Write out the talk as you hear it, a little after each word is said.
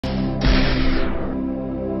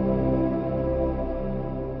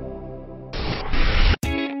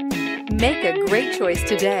Make a great choice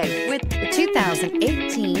today with the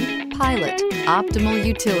 2018 Pilot. Optimal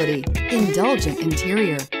utility, indulgent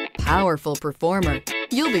interior, powerful performer.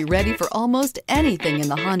 You'll be ready for almost anything in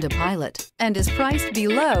the Honda Pilot and is priced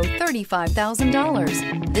below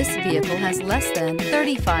 $35,000. This vehicle has less than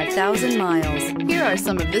 35,000 miles. Here are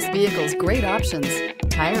some of this vehicle's great options: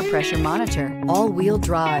 tire pressure monitor, all-wheel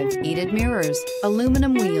drive, heated mirrors,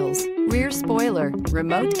 aluminum wheels, rear spoiler,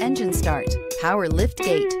 remote engine start, power lift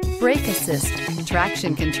gate, brake assist,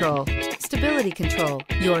 traction control, stability control.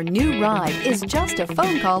 Your new ride is just a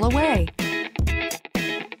phone call away.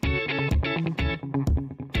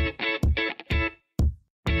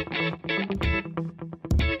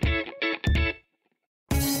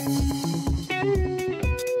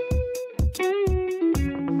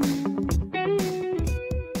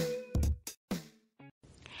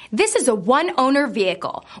 This is a one-owner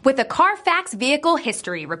vehicle with a CARFAX Vehicle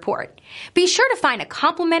History Report. Be sure to find a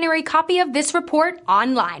complimentary copy of this report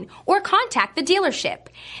online or contact the dealership.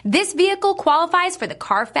 This vehicle qualifies for the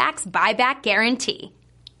CARFAX Buyback Guarantee.